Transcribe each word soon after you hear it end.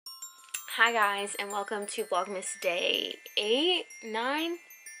Hi guys, and welcome to Vlogmas day 8, 9?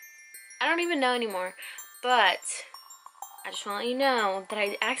 I don't even know anymore, but I just want to let you know that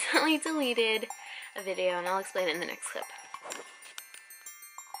I accidentally deleted a video, and I'll explain it in the next clip.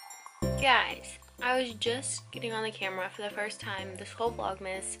 Guys, I was just getting on the camera for the first time this whole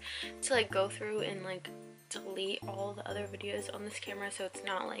Vlogmas to go through and delete all the other videos on this camera so it's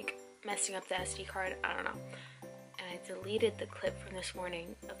not messing up the SD card. I don't know. And I deleted the clip from this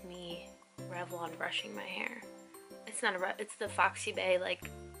morning of me Revlon brushing my hair. It's not a it's the Foxy Bay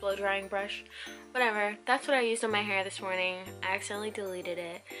blow drying brush. Whatever. That's what I used on my hair this morning. I accidentally deleted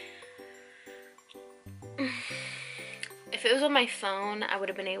it. If it was on my phone, I would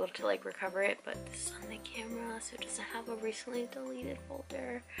have been able to recover it, but this is on the camera, so it doesn't have a recently deleted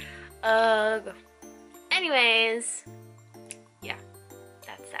folder. Anyways, yeah,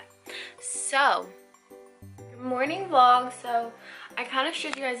 that's that. So, good morning vlog. So, I kind of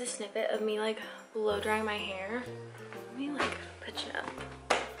showed you guys a snippet of me blow drying my hair. Let me pitch it up.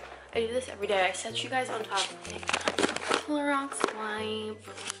 I do this every day. I set you guys on top of a Clorox wipe.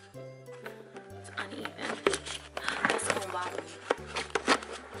 It's uneven. That's the whole bottom.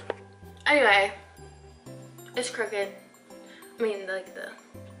 Anyway, it's crooked. I mean,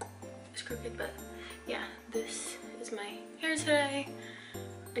 it's crooked, but yeah, this is my hair today.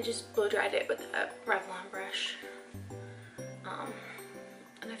 I just blow dried it with a Revlon brush.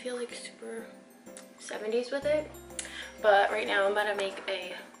 And I feel super 70s with it. But right now I'm about to make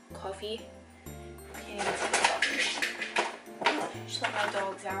a coffee. Just let my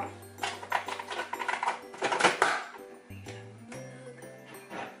dogs out.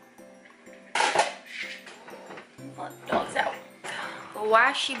 Let the dogs out. Well,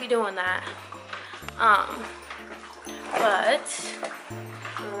 why she be doing that? But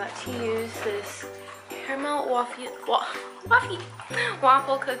I'm about to use this caramel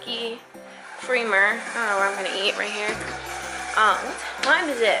waffle cookie creamer. I don't know what I'm gonna eat right here. What time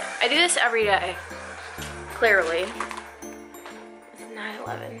is it? I do this every day. Clearly. It's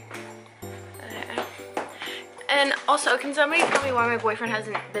 9:11. Okay. And also, can somebody tell me why my boyfriend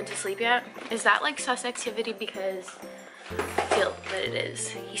hasn't been to sleep yet? Is that sus activity? Because I feel that it is.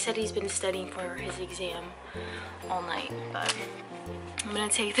 He said he's been studying for his exam all night, but I'm gonna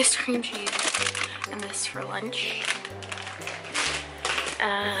take this cream cheese and this for lunch.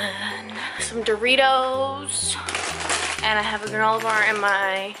 And some Doritos. And I have a granola bar in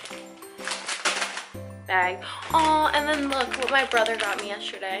my bag. Oh, and then look what my brother got me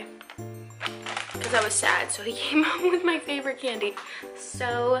yesterday. Because I was sad, so he came home with my favorite candy.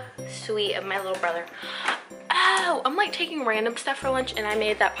 So sweet of my little brother. Oh, I'm taking random stuff for lunch, and I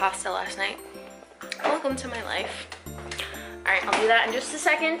made that pasta last night. Welcome to my life. Alright, I'll do that in just a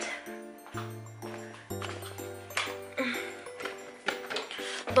second.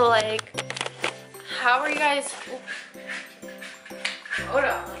 But how are you guys? Hold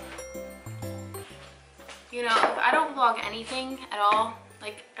on. You know, if I don't vlog anything at all,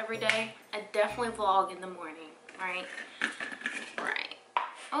 every day, I definitely vlog in the morning, right? Right.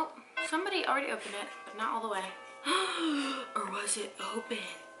 Oh, somebody already opened it, but not all the way. Or was it open?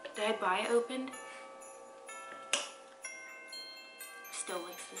 Did I buy it opened? Still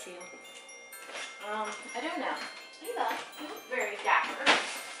likes the seal. I don't know. You look very dapper.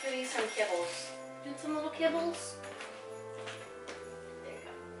 Give you some kibbles. Do some little kibbles. There you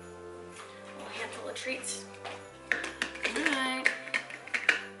go. A little handful of treats. Alright.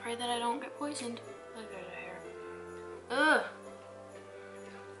 Pray that I don't get poisoned. Look at her hair. Ugh.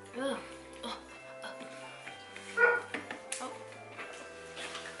 Ugh. Oh. Oh.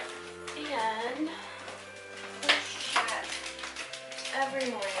 And chat every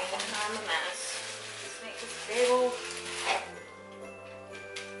morning. I'm a mess. Just make this big old.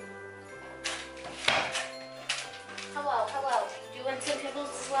 Hello, hello. Do you want some kibbles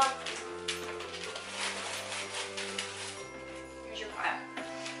as well? Here's your pot.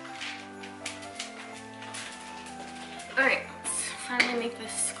 Alright, let's finally make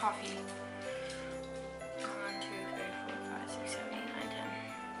this coffee. 1, 2, 3, 4, 5, 6, 7, 8,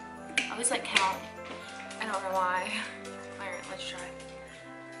 9, 10. I always count. I don't know why. Alright, let's try.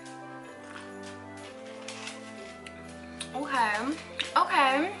 Okay.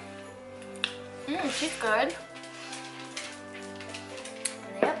 Okay. She's good.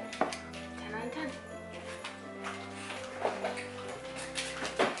 Yep. 10 out of 10.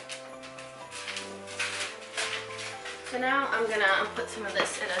 So now I'm gonna put some of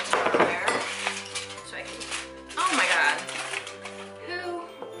this in a Tupperware so I can. Oh my god.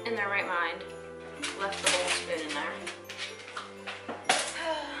 Who in their right mind left the whole spoon in there? That's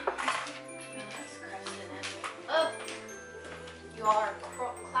crust in it. Oh, you all are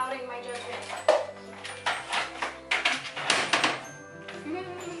clouding my judgment.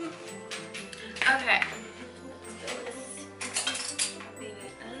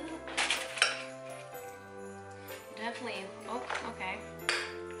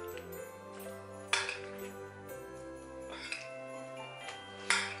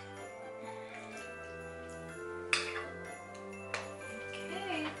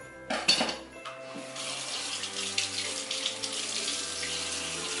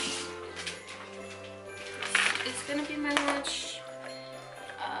 gonna be my lunch.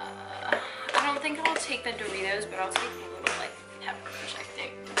 I don't think I'll take the Doritos, but I'll take a little like peppers, I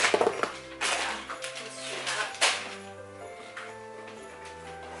think. Yeah, let's do that.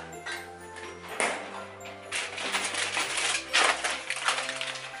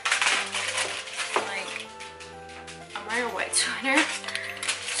 Like, I'm wearing a white sweater,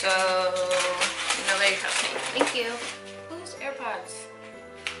 so nobody trusts me. Thank you. Whose AirPods?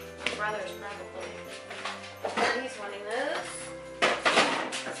 My brother's probably. He's wanting those.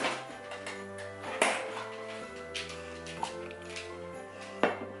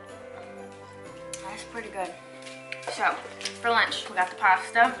 That's pretty good. So, for lunch, we got the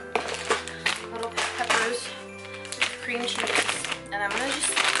pasta, little peppers, cream cheese, and I'm gonna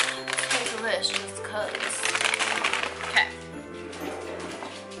just take a list just cause. Okay.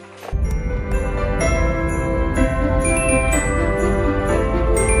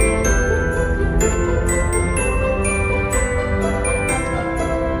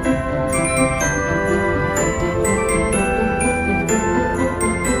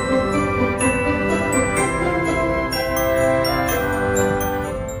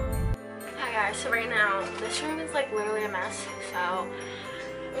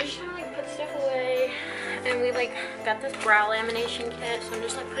 Got this brow lamination kit, so I'm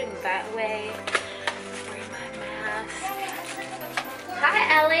just like putting that away. Wearing my mask. Hi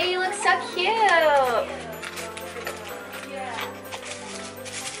Ellie, you look so cute.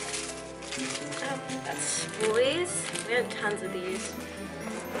 Oh, that's spoolies. We have tons of these.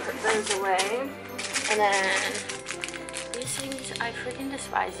 Put those away. And then these things, I freaking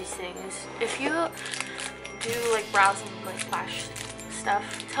despise these things. If you do like brows and like lash stuff,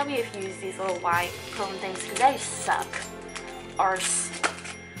 tell me if you use these little white comb things because they suck arse.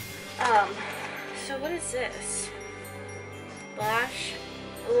 So what is this?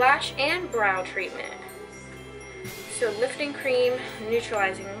 Lash and brow treatment. So lifting cream,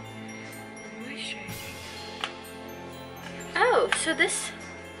 neutralizing, moisturizing. Oh, so this,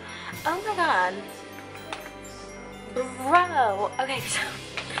 oh my god, bro. Okay, so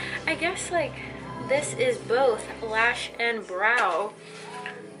I guess like this is both lash and brow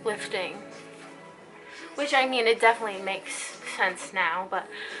lifting, which I mean, it definitely makes sense now, but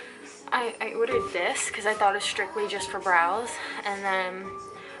I ordered this because I thought it was strictly just for brows, and then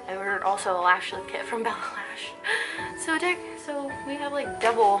I ordered also a lash lift kit from Bella Lash. So we have like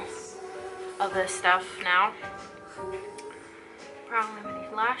double of this stuff now. Brow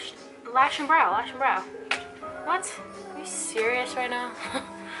laminate, lash and brow. What? Are you serious right now?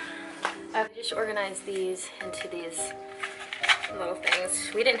 I've just organized these into these little things.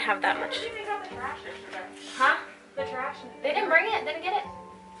 We didn't have that much. Huh? The trash. They didn't bring it. They didn't get it.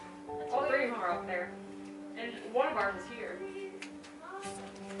 All three of them are up there. And one of ours is here.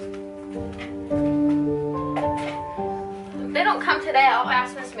 They don't come today. I'll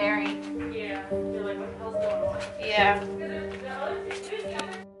ask Miss Mary. Yeah. You're like, what the hell's going on? Yeah.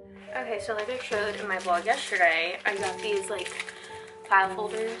 Okay, so like I showed in my vlog yesterday, I got these like file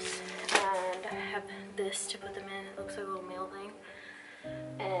folders, and I have this to put them in. It looks like a little mail thing.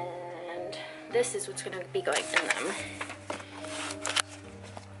 And this is what's gonna be going in them.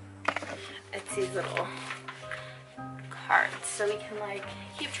 It's these little cards, so we can like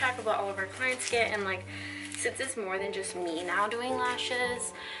keep track of what all of our clients get, and like since it's more than just me now doing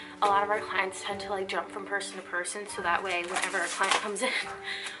lashes, a lot of our clients tend to like jump from person to person, so that way whenever a client comes in,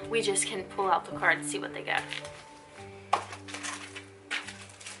 we just can pull out the card and see what they get.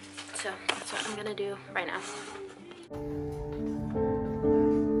 So that's what I'm gonna do right now.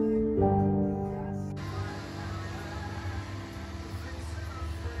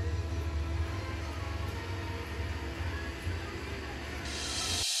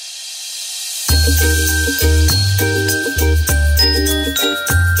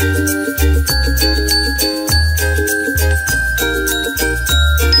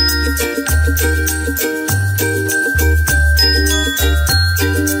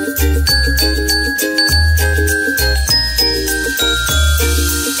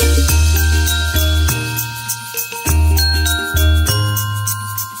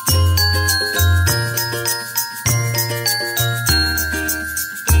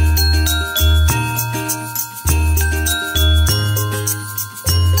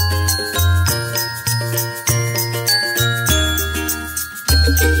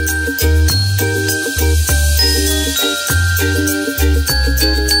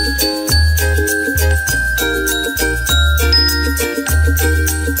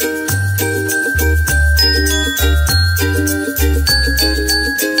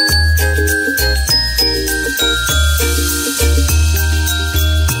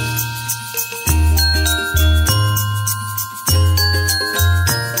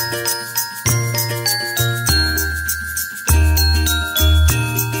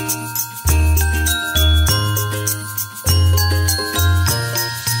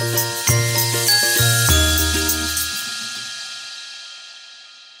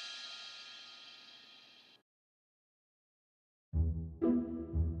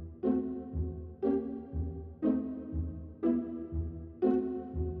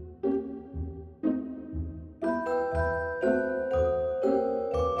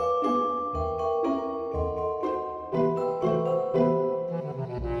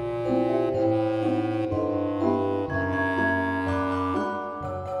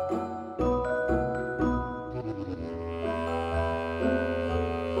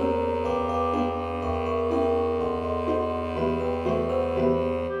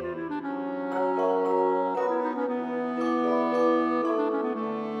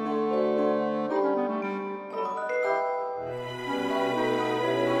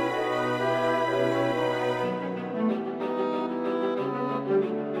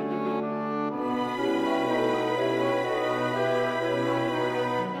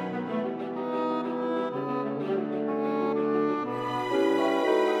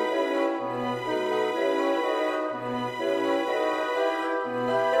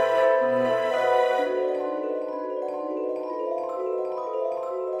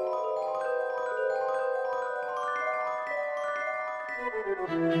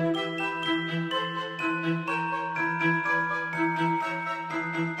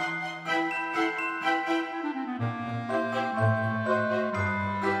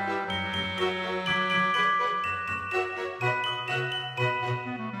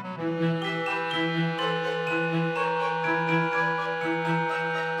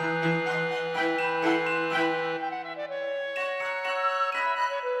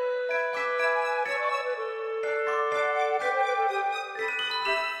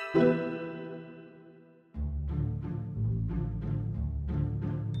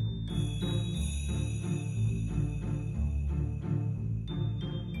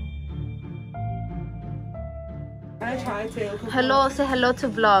 I try to. Hello, say hello to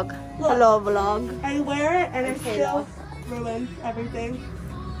vlog. Look, hello vlog. I wear it and it still ruins everything.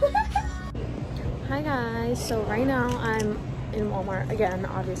 Hi guys, so right now I'm in Walmart again,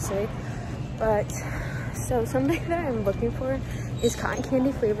 obviously. But, so something that I'm looking for is cotton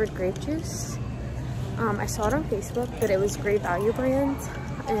candy flavored grape juice. I saw it on Facebook that it was Great Value brand.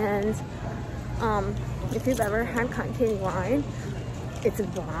 And if you've ever had cotton candy wine, it's a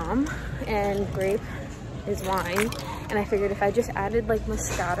bomb. And grape is wine. And I figured if I just added like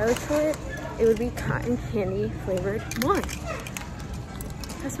Moscato to it, it would be cotton candy flavored wine.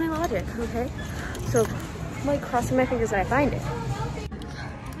 That's my logic, okay? So I'm like crossing my fingers that I find it.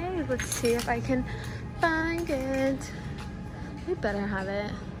 Okay, let's see if I can find it. We better have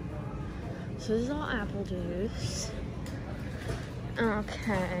it. So this is all apple juice.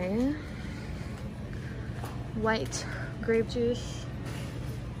 Okay. White grape juice.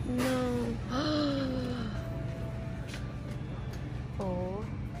 No. Oh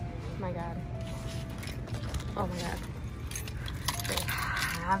my god. Oh my god. They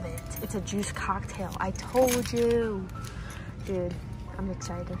have it. It's a juice cocktail. I told you. Dude, I'm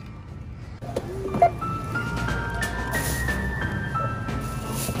excited.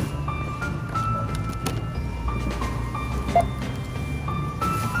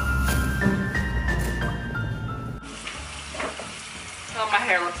 Oh, my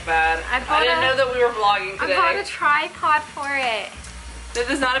hair looks bad. I didn't know that we were vlogging today. I bought a tripod for it. That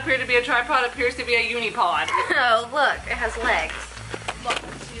does not appear to be a tripod, it appears to be a unipod. Oh, look, it has legs. Look,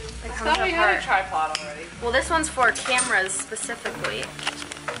 I thought we had a tripod already. Well, this one's for cameras specifically.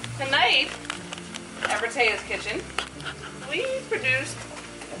 Tonight, at Ratea's kitchen, we produced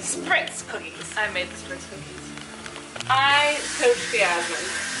Spritz cookies. I made the Spritz cookies. I coached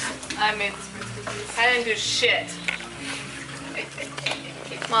Jasmine. I made the Spritz cookies. I didn't do shit.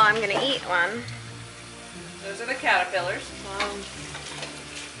 Well, I'm gonna eat one. Those are the caterpillars.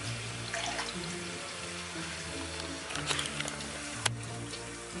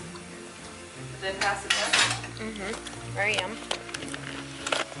 Then pass it back. Mm-hmm. Very yum.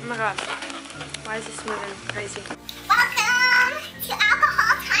 Oh my god. Why is this moving crazy? Welcome to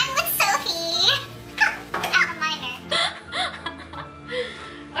Alcohol Time with Sophie. Without a minor.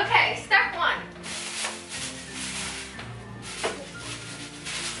 Okay, step one.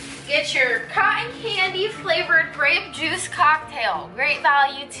 Get your cotton candy flavored grape juice cocktail. Great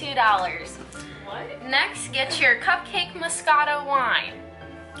value, $2. What? Next, get your cupcake Moscato wine.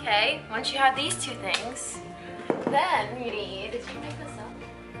 Okay, once you have these two things, then you need, did you make this up?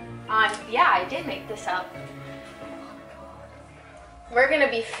 Yeah, I did make this up. We're gonna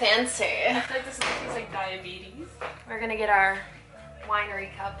be fancy. I feel like this is like diabetes. We're gonna get our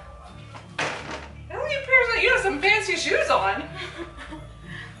winery cup. It only appears that you have some fancy shoes on.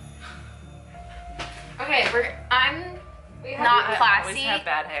 Okay, I'm We not always classy, have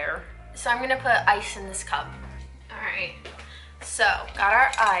bad hair. so I'm gonna put ice in this cup. All right, so got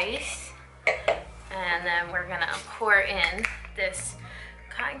our ice, and then we're gonna pour in this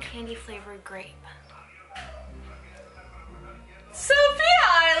cotton candy flavored grape. Sophie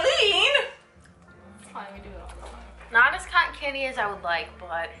Eilean! It's fine, we do it all the time. Not as cotton candy as I would like,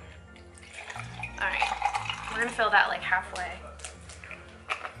 but all right, we're gonna fill that like halfway.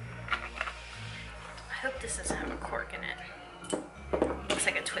 I hope this doesn't have a cork in it. Looks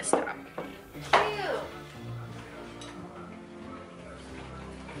like a twist top. Cute.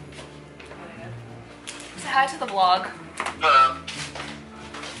 Say hi to the vlog. Hello.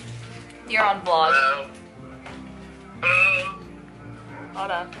 You're on vlog. Hello. Hello.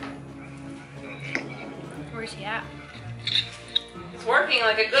 Hold up. Where's he at? It's working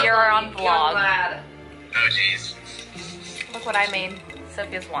like a good You're one, on young vlog. lad. Oh jeez. Look what I made.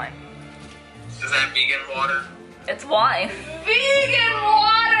 Sophia's wine. Is that vegan water? It's wine. Vegan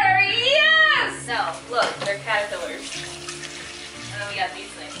water, yes! No, look, they're caterpillars. And then we got these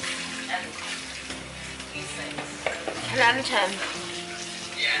things. And these things. 10 out of 10.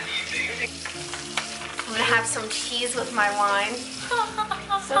 Yeah, these things. I'm gonna have some cheese with my wine.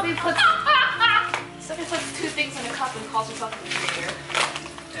 Sophie puts two things in a cup and calls herself a creator.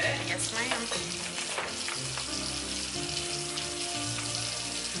 Yes, ma'am.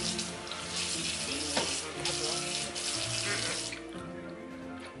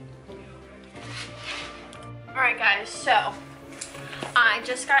 Alright guys, so I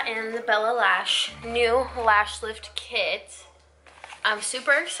just got in the Bella Lash new lash lift kit. I'm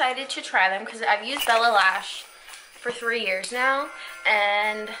super excited to try them because I've used Bella Lash for 3 years now,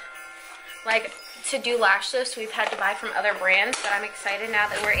 and like to do lash lifts we've had to buy from other brands, but I'm excited now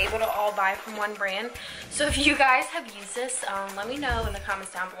that we're able to all buy from one brand. So if you guys have used this, let me know in the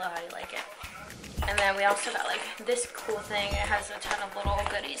comments down below how you like it. And then we also got like this cool thing. It has a ton of little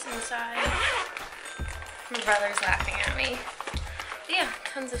goodies inside. My brother's laughing at me. But yeah,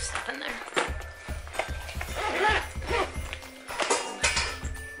 tons of stuff in there.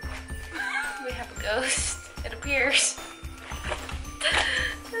 We have a ghost, it appears.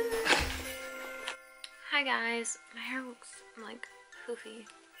 Hi guys, my hair looks like poofy.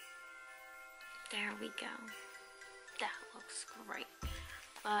 There we go. That looks great.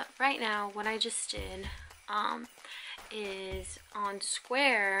 But right now, what I just did is on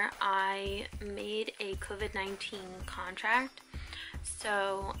Square, I made a COVID-19 contract.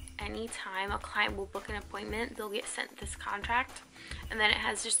 So anytime a client will book an appointment, they'll get sent this contract. And then it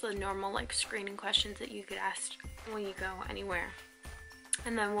has just the normal like screening questions that you could ask when you go anywhere.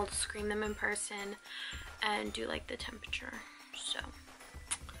 And then we'll screen them in person and do like the temperature. So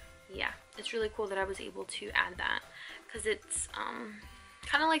yeah, it's really cool that I was able to add that, because it's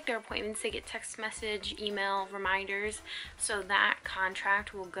kind of like their appointments. They get text message, email, reminders. So that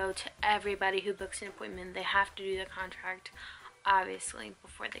contract will go to everybody who books an appointment. They have to do the contract, obviously,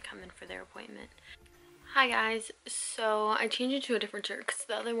 before they come in for their appointment. Hi guys, so I changed it to a different shirt because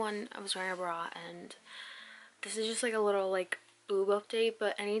the other one I was wearing a bra, and this is just like a little like boob update.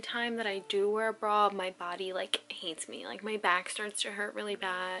 But anytime that I do wear a bra, my body like hates me. Like my back starts to hurt really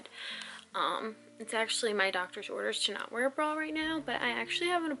bad. It's actually my doctor's orders to not wear a bra right now, but I actually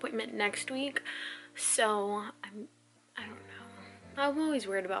have an appointment next week, so I don't know. I'm always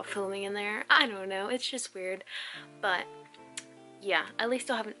weird about filming in there. I don't know, it's just weird. But yeah, at least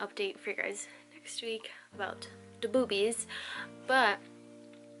I'll have an update for you guys next week about the boobies. But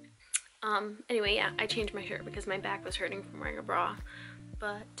anyway, yeah, I changed my shirt because my back was hurting from wearing a bra.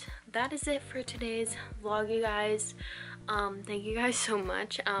 But that is it for today's vlog, you guys. Thank you guys so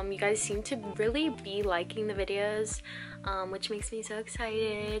much. You guys seem to really be liking the videos, which makes me so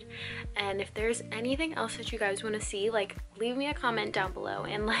excited. And if there's anything else that you guys want to see, like, leave me a comment down below.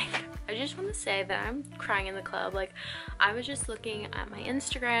 And like, I just want to say that I'm crying in the club. Like, I was just looking at my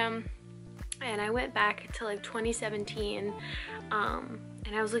Instagram and I went back to like 2017,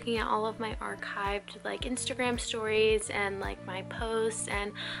 and I was looking at all of my archived like Instagram stories and like my posts,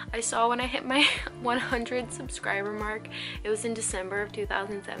 and I saw when I hit my 100 subscriber mark, it was in December of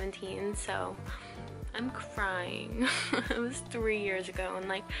 2017. So I'm crying. It was 3 years ago, and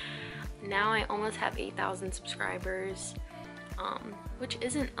like now I almost have 8,000 subscribers, which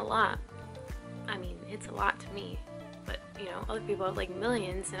isn't a lot. I mean, it's a lot to me, but you know, other people have like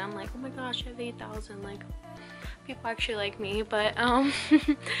millions, and I'm like, oh my gosh, I have 8,000. Like, people actually like me. But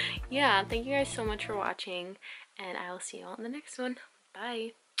yeah, thank you guys so much for watching, and I will see you all in the next one.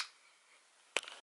 Bye.